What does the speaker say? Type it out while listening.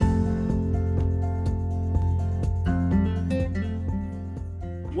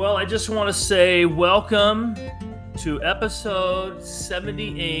Well, I just want to say welcome to episode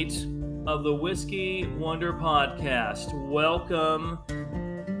 78 of the Whiskey Wonder Podcast. Welcome,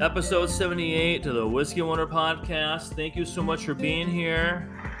 episode 78 to the Whiskey Wonder Podcast. Thank you so much for being here.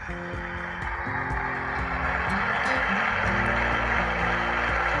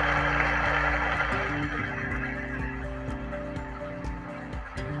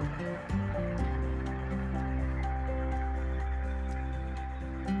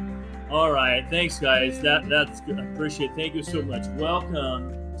 All right, thanks guys. That's good. I appreciate it. Thank you so much.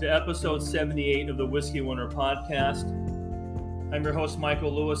 Welcome to episode 78 of the Whiskey Wonder Podcast. I'm your host,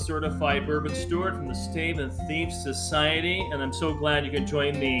 Michael Lewis, certified bourbon steward from the Stave and Thief Society, and I'm so glad you can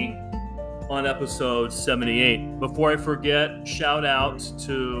join me on episode 78. Before I forget, shout out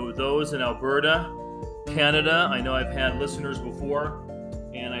to those in Alberta, Canada. I know I've had listeners before,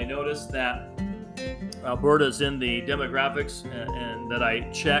 and I noticed that Alberta is in the demographics and that I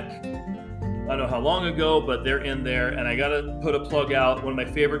check. I don't know how long ago, but they're in there. And I got to put a plug out. One of my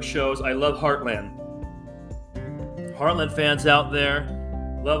favorite shows. I love Heartland. Heartland fans out there.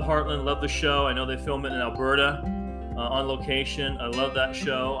 Love Heartland. Love the show. I know they film it in Alberta on location. I love that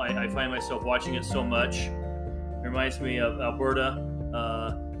show. I find myself watching it so much. It reminds me of Alberta,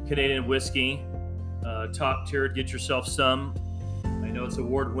 Canadian whiskey. Top tier. Get yourself some. I know it's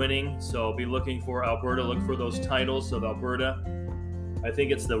award-winning, so be looking for Alberta. Look for those titles of Alberta. I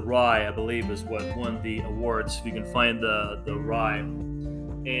think it's the rye, I believe, is what won the awards. If you can find the rye.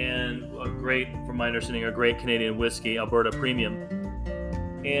 And a great, from my understanding, a great Canadian whiskey, Alberta Premium.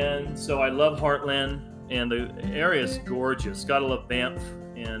 And so I love Heartland, and the area is gorgeous. Gotta love Banff,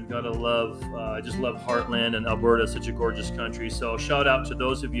 and gotta love, I just love Heartland, and Alberta is such a gorgeous country. So shout out to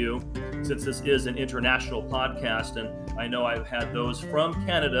those of you, since this is an international podcast, and I know I've had those from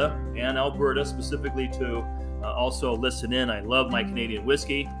Canada and Alberta specifically to also listen in. I love my Canadian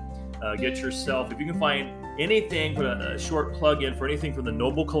whiskey. Get yourself, if you can find anything, put a short plug in for anything from the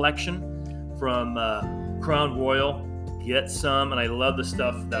Noble Collection, from Crown Royal, get some. And I love the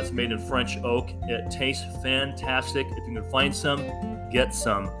stuff that's made in French oak. It tastes fantastic. If you can find some, get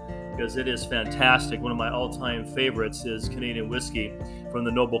some, because it is fantastic. One of my all-time favorites is Canadian whiskey from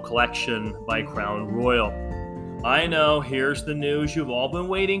the Noble Collection by Crown Royal. I know, here's the news you've all been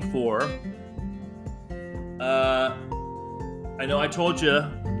waiting for. I know I told you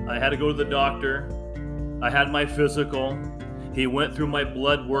I had to go to the doctor. I had my physical. He went through my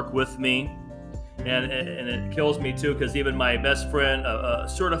blood work with me. And it kills me too, because even my best friend, a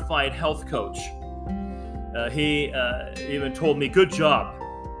certified health coach, he even told me, good job.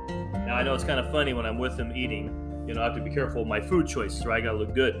 Now I know it's kind of funny when I'm with him eating. You know, I have to be careful of my food choices, right? I gotta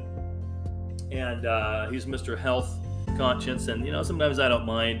look good. And he's Mr. Health Conscience, and you know, sometimes I don't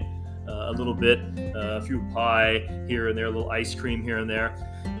mind a little bit, a few pie here and there, a little ice cream here and there.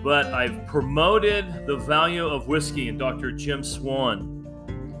 But I've promoted the value of whiskey, and Dr. Jim Swan,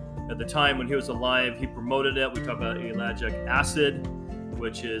 at the time when he was alive, he promoted it. We talk about ellagic acid,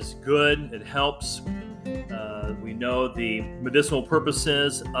 which is good. It helps. We know the medicinal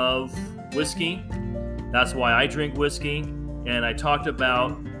purposes of whiskey. That's why I drink whiskey. And I talked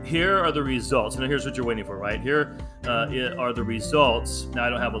about, here are the results. And here's what you're waiting for, right? Here are the results. Now, I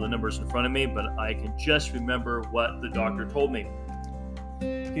don't have all the numbers in front of me, but I can just remember what the doctor told me.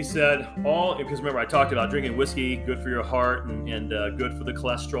 He said, because remember, I talked about drinking whiskey, good for your heart and good for the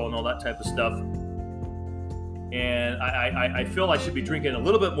cholesterol and all that type of stuff. And I feel I should be drinking a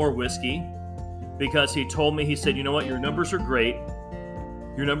little bit more whiskey, because he told me, he said, you know what, your numbers are great.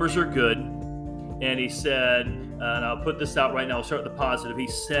 Your numbers are good. And he said, and I'll put this out right now, I'll start with the positive. He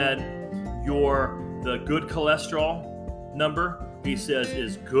said, the good cholesterol number, he says,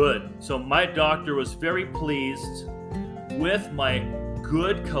 is good. So my doctor was very pleased with my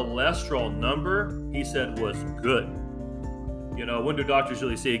good cholesterol number. He said was good. You know, when do doctors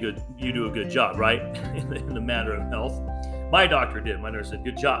really say you do a good job, right? in the matter of health. My doctor did. My nurse said,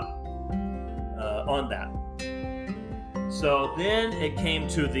 good job on that. So then it came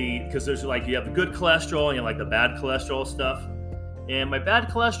to because there's like, you have the good cholesterol and you have like the bad cholesterol stuff. And my bad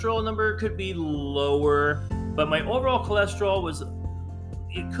cholesterol number could be lower, but my overall cholesterol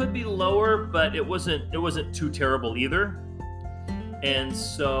it could be lower, but it wasn't too terrible either. And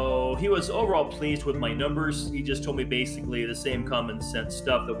so he was overall pleased with my numbers. He just told me basically the same common sense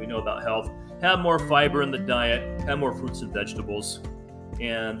stuff that we know about health. Have more fiber in the diet, have more fruits and vegetables.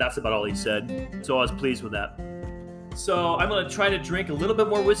 And that's about all he said. So I was pleased with that. So I'm going to try to drink a little bit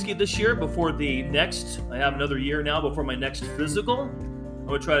more whiskey this year before I have another year now before my next physical. I'm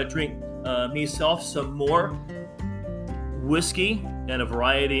going to try to drink myself some more whiskey and a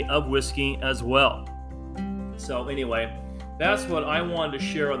variety of whiskey as well. So anyway, that's what I wanted to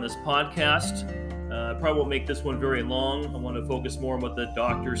share on this podcast. I probably won't make this one very long. I want to focus more on what the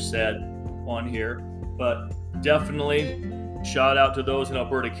doctor said on here. But definitely shout out to those in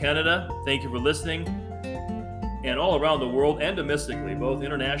Alberta, Canada. Thank you for listening. And all around the world and domestically, both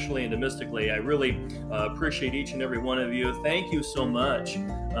internationally and domestically. I really appreciate each and every one of you. Thank you so much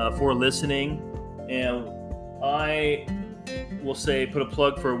for listening. And I will say, put a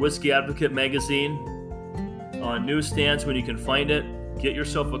plug for Whiskey Advocate magazine on newsstands when you can find it. Get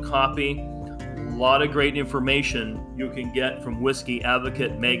yourself a copy. A lot of great information you can get from Whiskey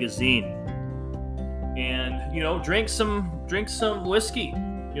Advocate magazine. And, drink some whiskey.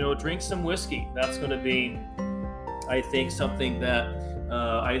 Drink some whiskey. That's going to be, I think, something that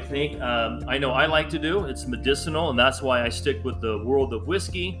I know I like to do. It's medicinal, and that's why I stick with the world of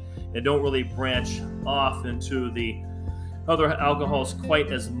whiskey and don't really branch off into the other alcohols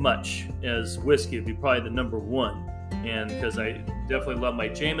quite as much as whiskey. It'd be probably the number one. And because I definitely love my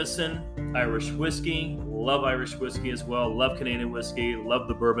Jameson, Irish whiskey, love Irish whiskey as well, love Canadian whiskey, love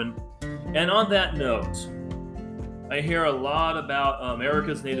the bourbon. And on that note, I hear a lot about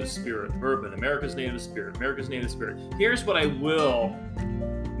America's Native Spirit, bourbon, America's Native Spirit, America's Native Spirit. Here's what I will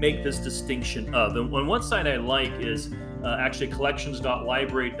make this distinction of. And on one side I like is actually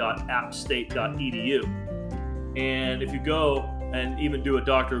collections.library.appstate.edu. And if you go and even do a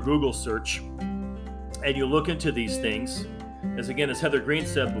Dr. Google search, and you look into these things, as Heather Green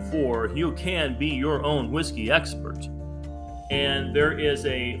said before, you can be your own whiskey expert. And there is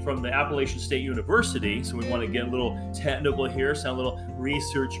from the Appalachian State University, so we want to get a little technical here, sound a little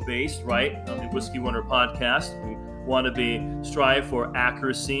research-based, right, on the Whiskey Wonder podcast. We want to strive for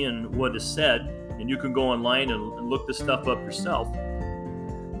accuracy in what is said, and you can go online and look this stuff up yourself.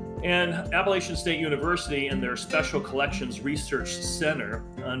 And Appalachian State University in their Special Collections Research Center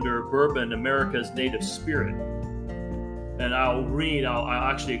under Bourbon, America's Native Spirit. And I'll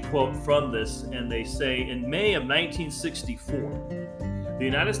actually quote from this, and they say, in May of 1964, the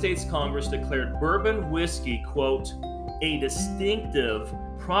United States Congress declared bourbon whiskey, quote, a distinctive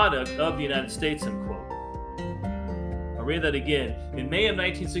product of the United States, unquote. I'll read that again. In May of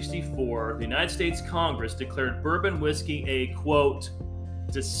 1964, the United States Congress declared bourbon whiskey a, quote,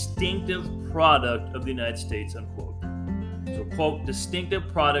 distinctive product of the United States, unquote. So, quote, distinctive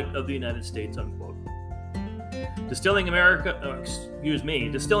product of the United States, unquote. Distilling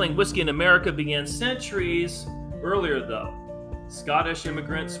whiskey in America began centuries earlier, though. Scottish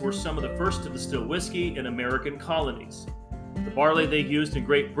immigrants were some of the first to distill whiskey in American colonies. The barley they used in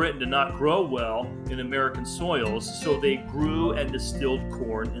Great Britain did not grow well in American soils, so they grew and distilled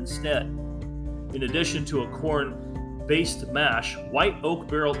corn instead. In addition to a corn-based mash, white oak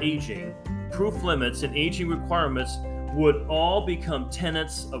barrel aging, proof limits, and aging requirements would all become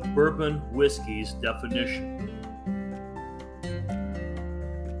tenets of bourbon whiskey's definition.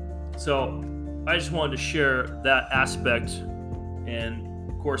 So I just wanted to share that aspect, and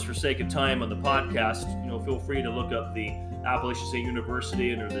of course, for sake of time on the podcast, feel free to look up the Appalachian State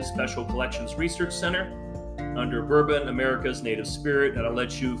University under the Special Collections Research Center under Bourbon, America's Native Spirit, and I'll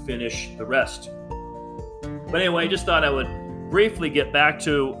let you finish the rest. But anyway, I just thought I would briefly get back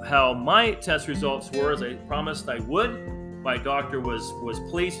to how my test results were, as I promised I would. My doctor was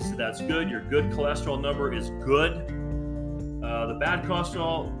pleased. He said, that's good. Your good cholesterol number is good. The bad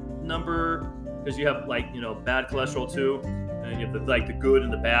cholesterol number, because you have bad cholesterol too, and you have the good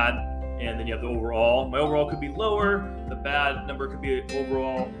and the bad, and then you have the overall. My overall could be lower, the bad number could be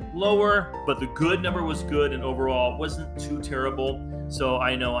overall lower, but the good number was good and overall wasn't too terrible. So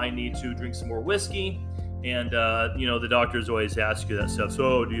I know I need to drink some more whiskey. And, the doctors always ask you that stuff.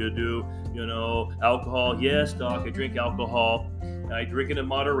 So do you do, alcohol? Yes, doc, I drink alcohol. I drink it in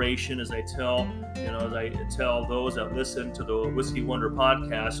moderation, as I tell those that listen to the Whiskey Wonder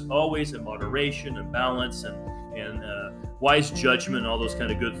podcast, always in moderation and balance and wise judgment and all those kind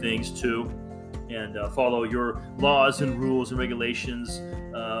of good things too. And follow your laws and rules and regulations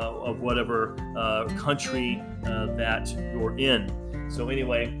of whatever country that you're in. So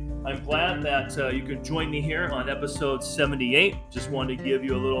anyway, I'm glad that you can join me here on episode 78. Just wanted to give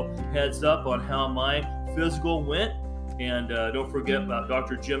you a little heads up on how my physical went. And don't forget about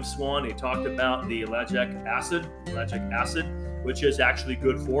Dr. Jim Swan. He talked about the ellagic acid, which is actually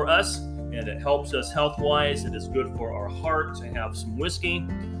good for us. And it helps us health-wise. It is good for our heart to have some whiskey.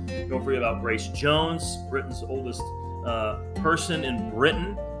 Don't forget about Grace Jones, Britain's oldest person in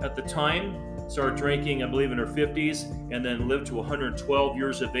Britain at the time. Started drinking, I believe, in her 50s, and then lived to 112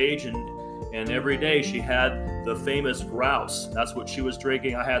 years of age. And every day she had the famous grouse. That's what she was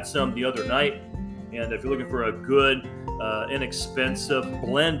drinking. I had some the other night, And if you're looking for a good, inexpensive,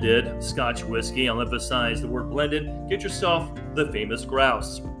 blended Scotch whiskey, I'll emphasize the word blended, get yourself the Famous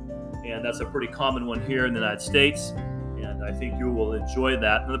Grouse. And that's a pretty common one here in the United States. And I think you will enjoy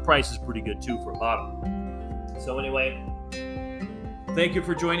that. And the price is pretty good too for a bottle. So anyway, thank you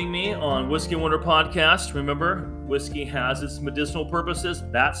for joining me on Whiskey Wonder Podcast. Remember, whiskey has its medicinal purposes.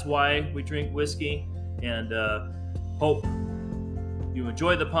 That's why we drink whiskey. And hope you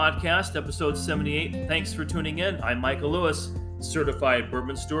enjoyed the podcast, episode 78. Thanks for tuning in. I'm Michael Lewis, certified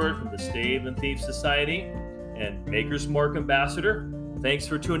bourbon steward from the Stave and Thief Society and Maker's Mark ambassador. Thanks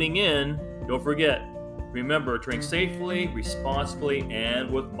for tuning in. Don't forget, remember, drink safely, responsibly, and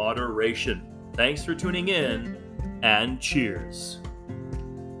with moderation. Thanks for tuning in, and cheers.